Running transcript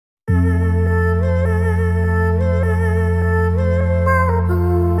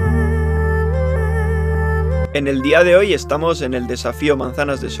En el día de hoy estamos en el Desafío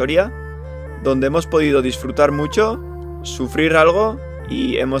Manzanas de Soria, donde hemos podido disfrutar mucho, sufrir algo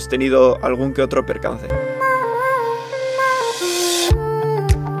y hemos tenido algún que otro percance.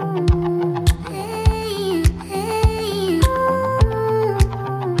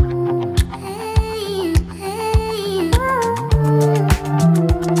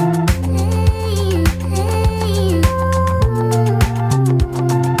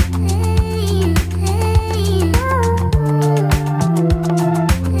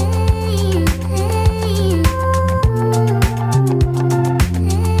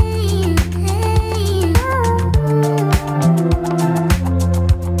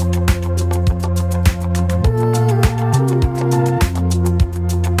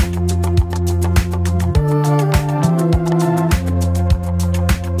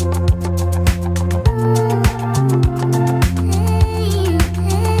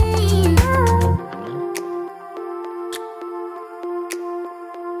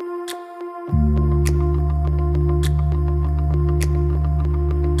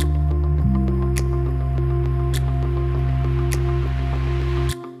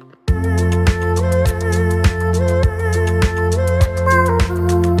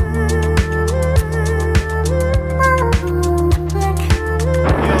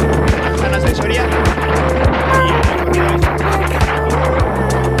 Manzanas de Soria y el recorrido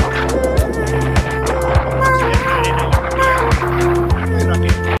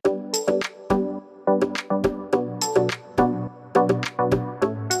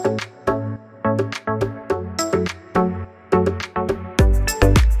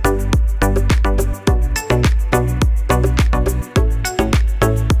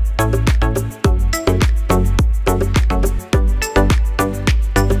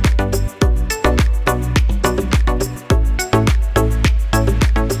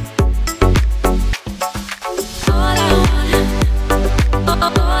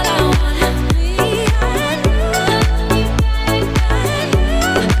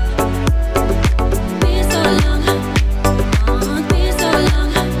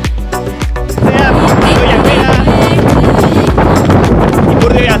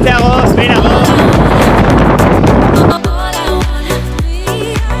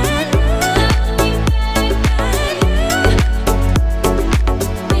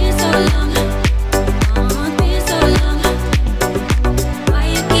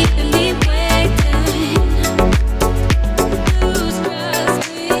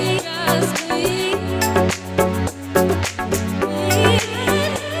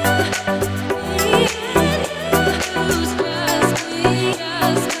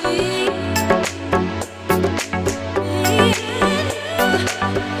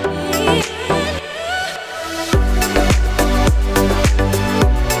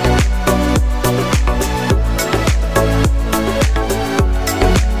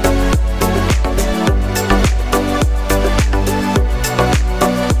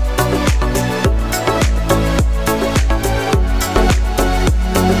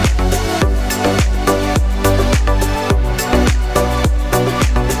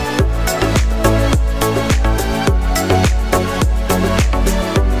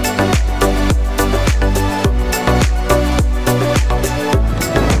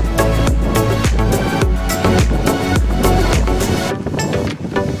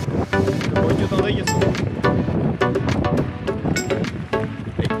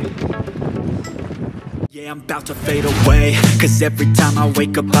I'm about to fade away, cause every time I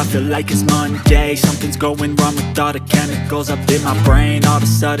wake up I feel like it's Monday. Something's going wrong with all the chemicals up in my brain. All of a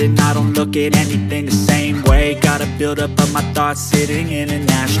sudden I don't look at anything the same way. Got a buildup of my thoughts sitting in an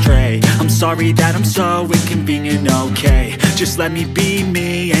ashtray. I'm sorry that I'm so inconvenient, okay. Just let me be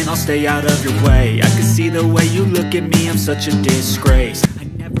me and I'll stay out of your way. I can see the way you look at me, I'm such a disgrace. I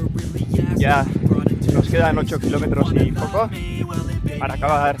never really asked. Ya nos quedan 8 kilómetros y poco para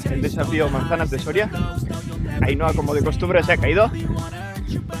acabar el desafío Manzanas de Soria. Ainhoa, como de costumbre, se ha caído,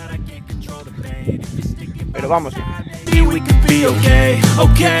 pero vamos bien. We could be okay,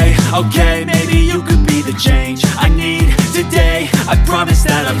 okay, okay. Maybe you could be the change I need today. I promise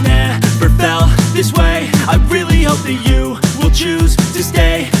that I've never felt this way. I really hope that you will choose to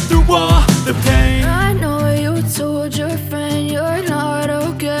stay through all the pain. I know you told your friend you're not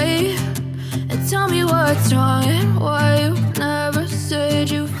okay, and tell me what's wrong and why you never said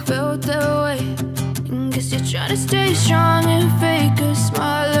you felt that way. Guess you're trying to stay strong and fake a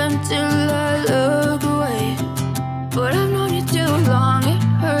smile until I look away. But I've known you too long, it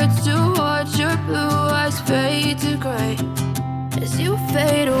hurts to watch your blue eyes fade to gray as you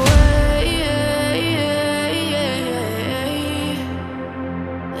fade away,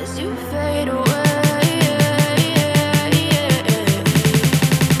 as you fade away.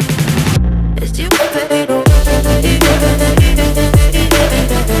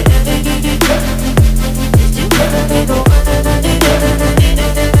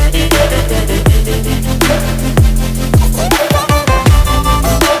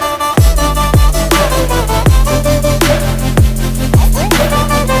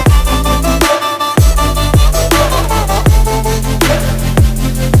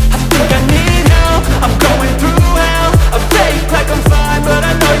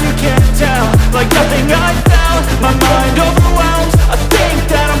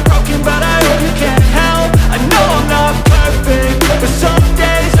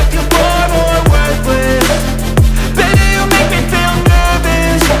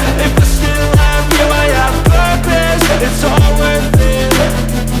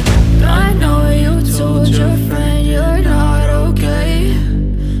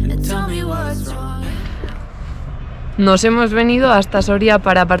 Nos hemos venido hasta Soria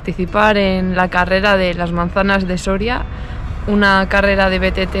para participar en la carrera de las Manzanas de Soria, una carrera de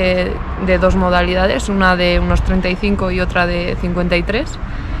BTT de 2 modalidades, una de unos 35 y otra de 53,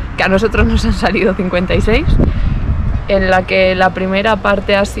 que a nosotros nos han salido 56, en la que la primera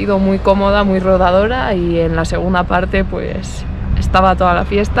parte ha sido muy cómoda, muy rodadora, y en la segunda parte pues estaba toda la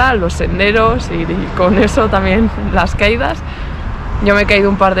fiesta, los senderos y con eso también las caídas. Yo me he caído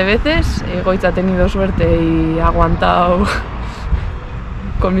un par de veces, Goitz ha tenido suerte y ha aguantado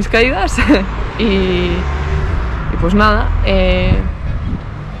con mis caídas y pues nada,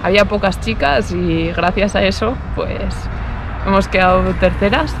 había pocas chicas y gracias a eso pues hemos quedado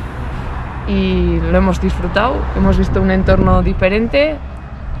terceras y lo hemos disfrutado. Hemos visto un entorno diferente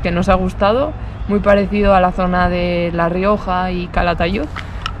que nos ha gustado, muy parecido a la zona de La Rioja y Calatayud,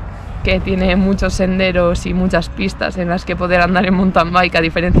 que tiene muchos senderos y muchas pistas en las que poder andar en mountain bike a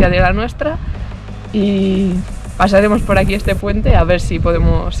diferencia de la nuestra, y pasaremos por aquí este puente a ver si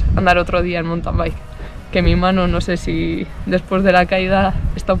podemos andar otro día en mountain bike, que mi mano no sé si después de la caída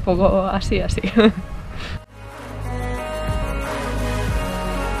está un poco así.